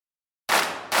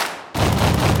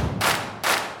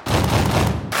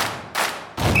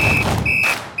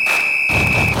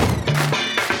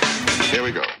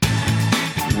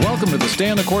Welcome to the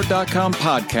StayOnTheCourt.com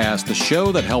podcast, the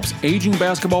show that helps aging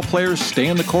basketball players stay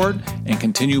on the court and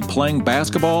continue playing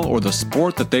basketball or the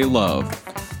sport that they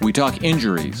love. We talk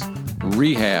injuries,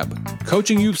 rehab,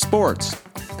 coaching youth sports,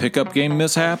 pickup game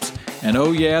mishaps, and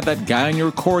oh yeah, that guy in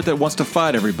your court that wants to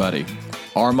fight everybody.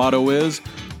 Our motto is,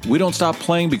 we don't stop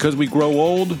playing because we grow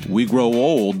old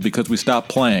because we stop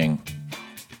playing.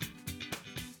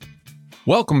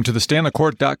 Welcome to the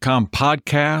StayOnTheCourt.com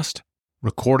podcast,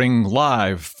 recording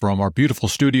live from our beautiful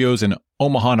studios in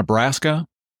Omaha, Nebraska.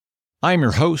 I am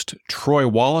your host, Troy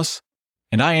Wallace,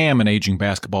 and I am an aging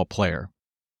basketball player,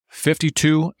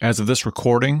 52 as of this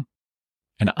recording,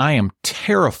 and I am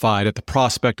terrified at the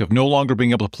prospect of no longer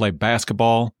being able to play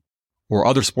basketball or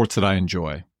other sports that I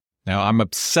enjoy. Now, I'm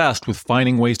obsessed with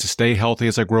finding ways to stay healthy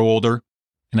as I grow older,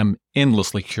 and I'm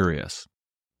endlessly curious.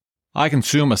 I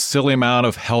consume a silly amount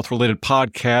of health-related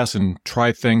podcasts and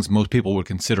try things most people would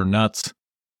consider nuts.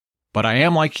 But I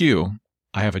am like you.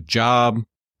 I have a job,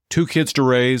 2 kids to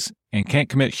raise, and can't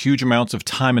commit huge amounts of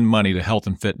time and money to health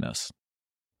and fitness.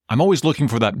 I'm always looking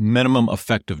for that minimum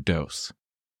effective dose.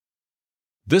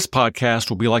 This podcast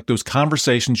will be like those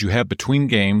conversations you have between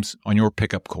games on your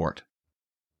pickup court.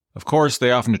 Of course,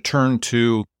 they often turn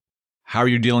to how are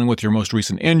you dealing with your most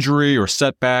recent injury or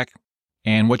setback,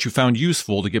 and what you found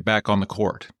useful to get back on the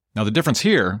court. Now, the difference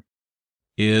here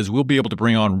is we'll be able to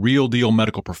bring on real-deal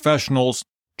medical professionals,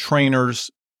 trainers,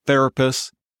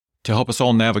 therapists to help us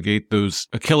all navigate those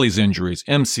Achilles injuries,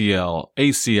 MCL,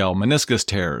 ACL, meniscus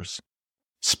tears,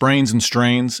 sprains and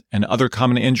strains, and other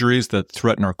common injuries that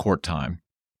threaten our court time.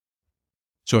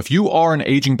 So if you are an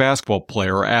aging basketball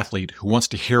player or athlete who wants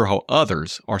to hear how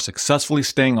others are successfully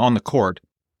staying on the court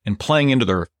and playing into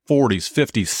their 40s,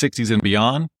 50s, 60s, and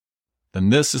beyond, then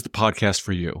this is the podcast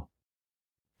for you.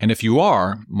 And if you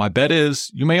are, my bet is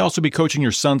you may also be coaching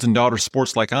your sons and daughters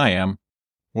sports like I am.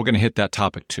 We're going to hit that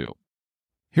topic too.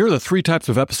 Here are the 3 types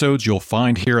of episodes you'll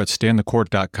find here at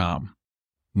StayOnTheCourt.com.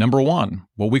 Number 1,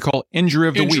 what we call Injury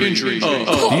of the Week.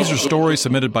 These are stories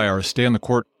submitted by our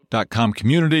StayOnTheCourt.com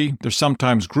community. They're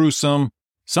sometimes gruesome,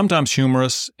 sometimes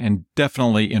humorous, and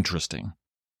definitely interesting.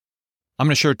 I'm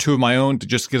going to share 2 of my own to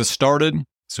just get us started,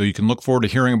 so you can look forward to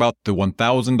hearing about the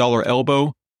 $1,000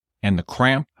 elbow and the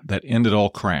cramp that ended all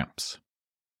cramps.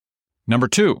 Number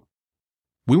 2,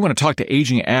 we want to talk to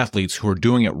aging athletes who are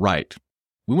doing it right.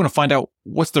 We want to find out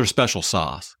what's their special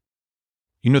sauce.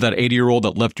 You know that 80-year-old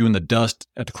that left you in the dust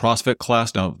at the CrossFit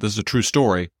class? Now, this is a true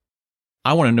story.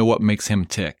 I want to know what makes him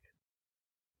tick.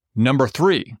 Number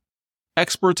 3,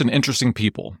 experts and interesting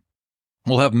people.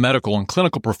 We'll have medical and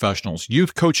clinical professionals,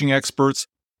 youth coaching experts,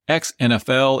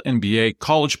 ex-NFL, NBA,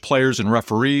 college players, and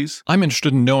referees. I'm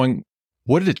interested in knowing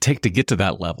what did it take to get to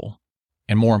that level?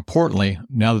 And more importantly,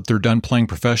 now that they're done playing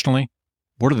professionally,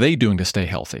 what are they doing to stay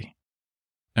healthy?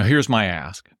 Now here's my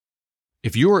ask.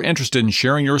 If you are interested in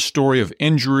sharing your story of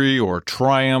injury or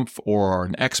triumph or are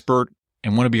an expert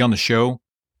and want to be on the show,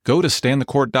 go to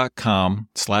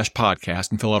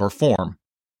StayOnTheCourt.com/podcast and fill out our form.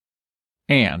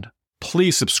 And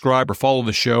please subscribe or follow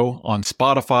the show on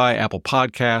Spotify, Apple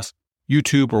Podcasts,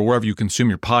 YouTube, or wherever you consume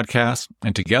your podcasts,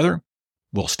 and together,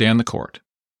 we'll stay on the court.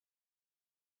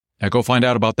 Now go find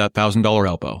out about that $1,000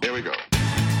 elbow. Here we go.